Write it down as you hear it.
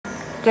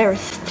There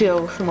is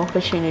still some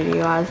opportunity,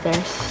 guys. There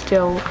is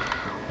still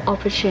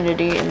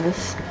opportunity in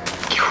this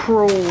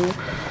cruel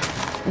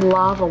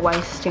lava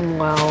wasting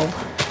world.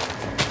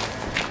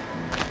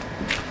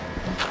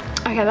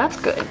 Okay, that's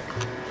good.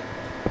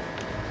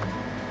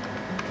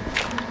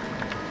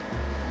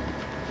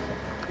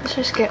 Let's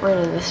just get rid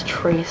of this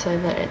tree so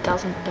that it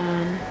doesn't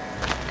burn,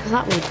 because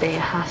that would be a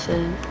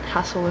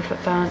hassle if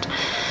it burnt.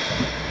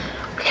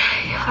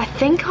 Okay, I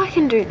think I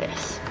can do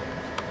this.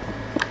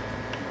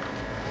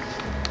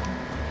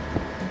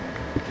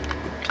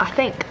 I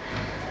think.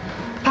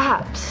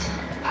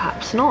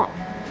 Perhaps not.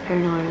 Who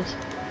knows?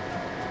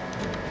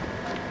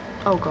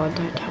 Oh god,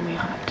 don't tell me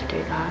I have to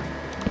do that.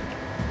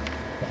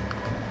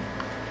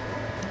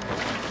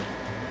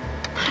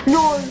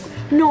 No,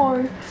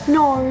 no,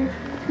 no,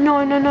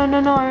 no, no, no, no,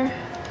 no.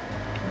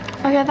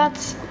 Okay,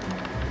 that's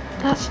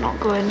not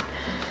good.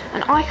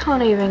 And I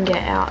can't even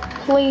get out.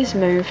 Please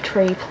move,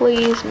 tree,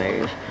 please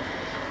move.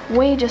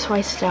 We just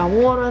wasted our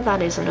water,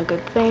 that isn't a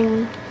good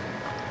thing.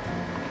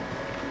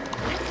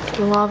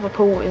 The lava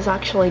pool is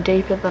actually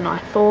deeper than I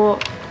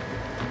thought.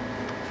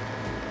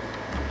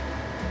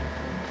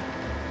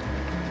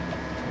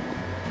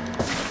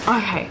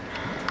 Okay.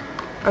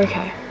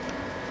 Okay.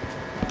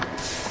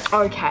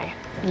 Okay.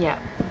 Yeah,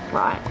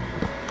 right.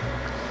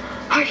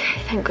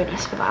 Okay, thank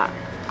goodness for that.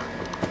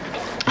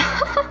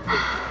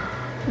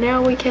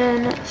 Now we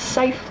can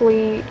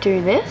safely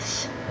do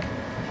this.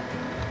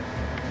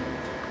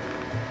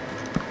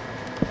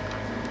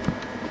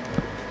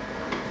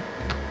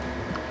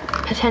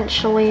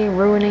 Potentially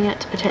ruining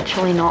it,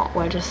 potentially not.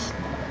 We're just...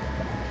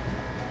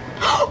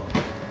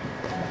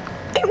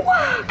 It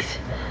worked!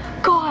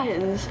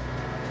 Guys!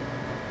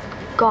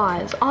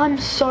 Guys, I'm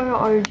so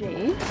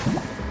OG.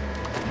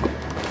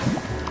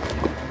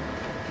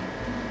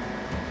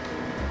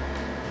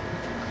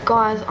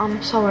 Guys,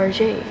 I'm so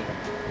OG.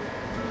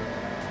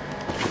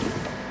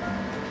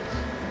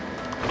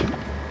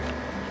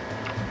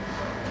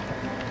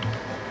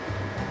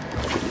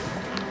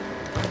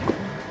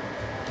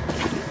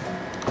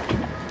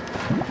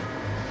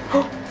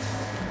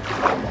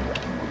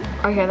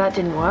 Okay, that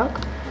didn't work.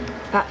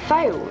 That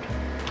failed.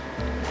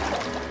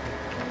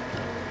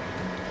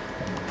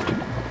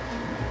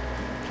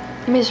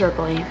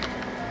 Miserably.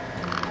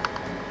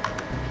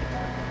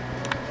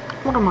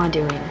 What am I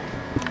doing?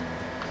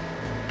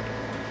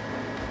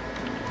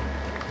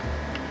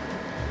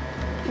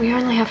 We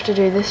only have to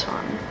do this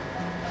one.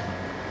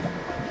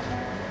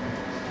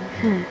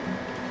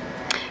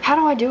 How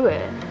do I do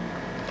it?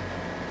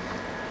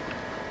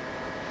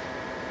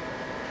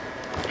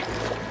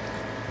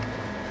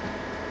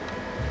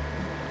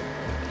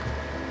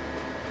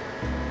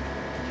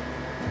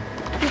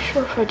 I'm not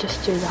sure if I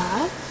just do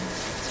that.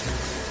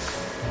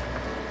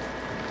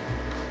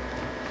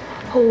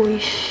 Holy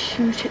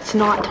shoot, it's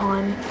night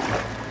time.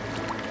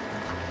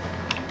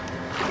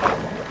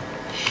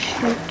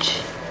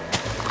 Shoot.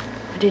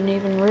 I didn't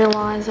even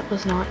realise it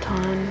was night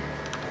time.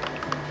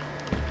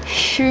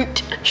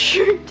 Shoot,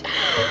 shoot.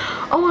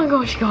 Oh my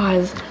gosh,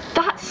 guys.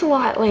 That's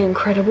slightly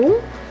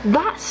incredible.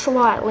 That's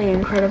slightly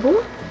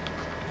incredible.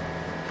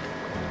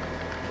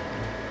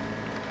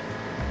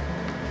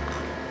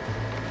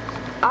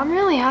 I'm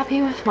really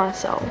happy with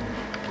myself.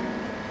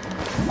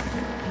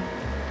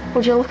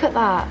 Would you look at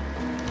that?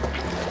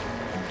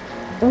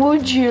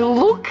 Would you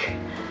look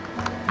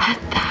at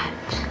that,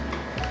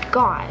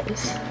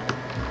 guys?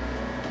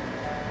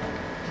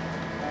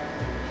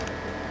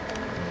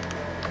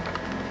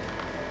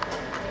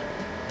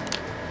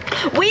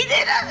 We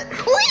did it!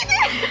 We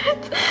did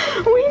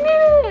it! We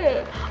did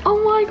it!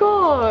 Oh my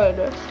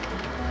god!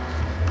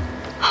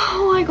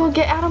 Oh my god,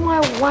 get out of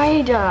my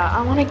way, duh.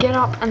 I want to get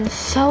up and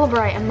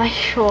celebrate and make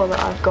sure that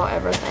I've got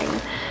everything.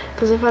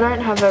 Because if I don't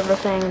have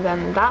everything,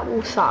 then that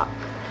will suck.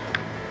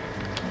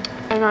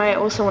 And I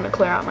also want to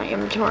clear out my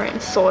inventory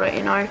and sort it,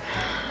 you know.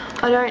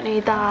 I don't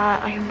need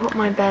that. I can put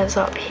my beds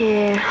up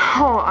here.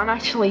 Oh, I'm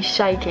actually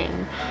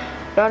shaking.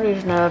 That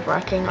is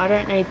nerve-wracking. I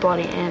don't need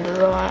bloody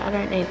andesite. I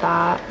don't need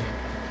that.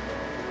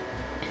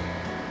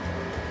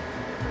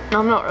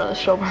 I'm not really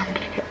sure where I'm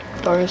going to get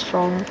those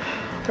from.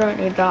 I don't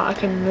need that. I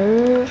can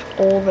move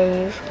all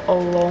these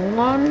along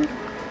one.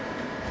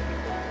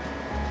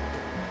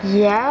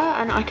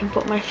 Yeah, and I can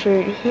put my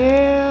food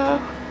here.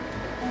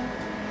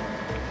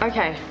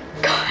 Okay.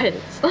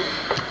 Guys,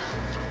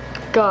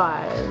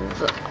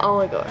 oh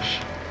my gosh,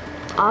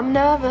 I'm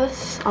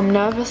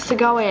nervous to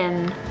go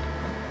in,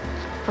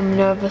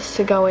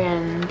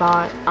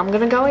 but I'm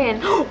gonna go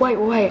in.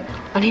 Wait,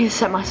 I need to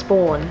set my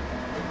spawn.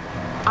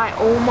 I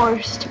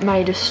almost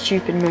made a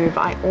stupid move.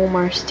 I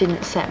almost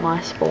didn't set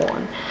my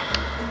spawn.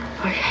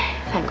 Okay,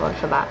 thank God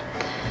for that.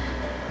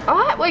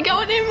 Alright, we're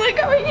going in.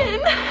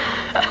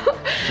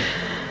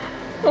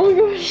 Oh my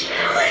gosh,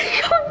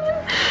 we're going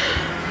in.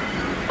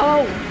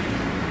 Oh.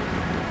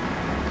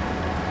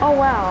 Oh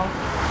wow.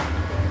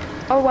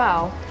 Oh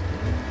wow.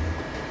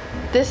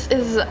 This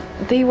is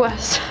the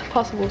worst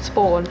possible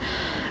spawn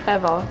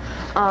ever.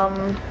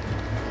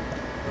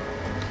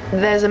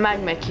 There's a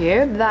magma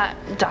cube that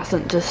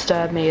doesn't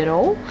disturb me at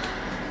all.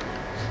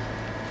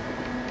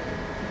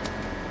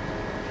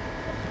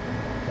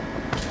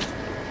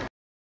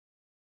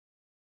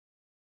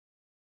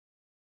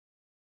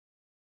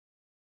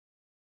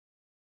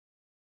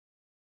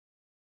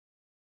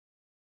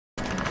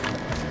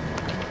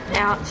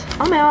 out.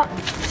 I'm out.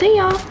 See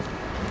ya.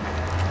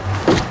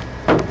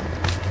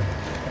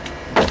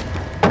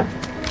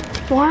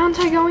 Why aren't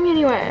I going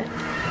anywhere?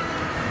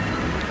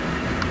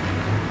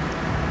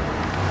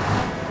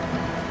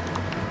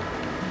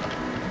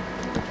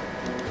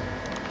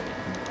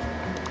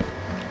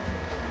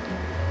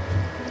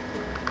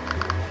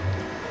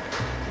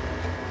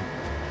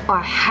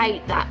 I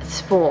hate that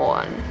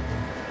spawn.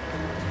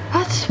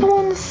 That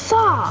spawn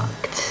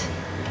sucked.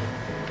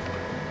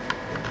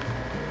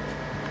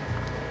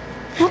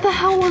 What the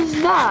hell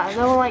was that?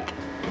 There were like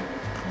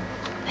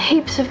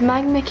heaps of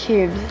magma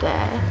cubes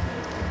there.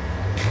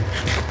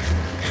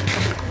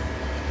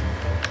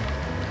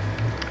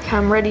 Okay,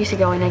 I'm ready to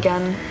go in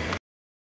again.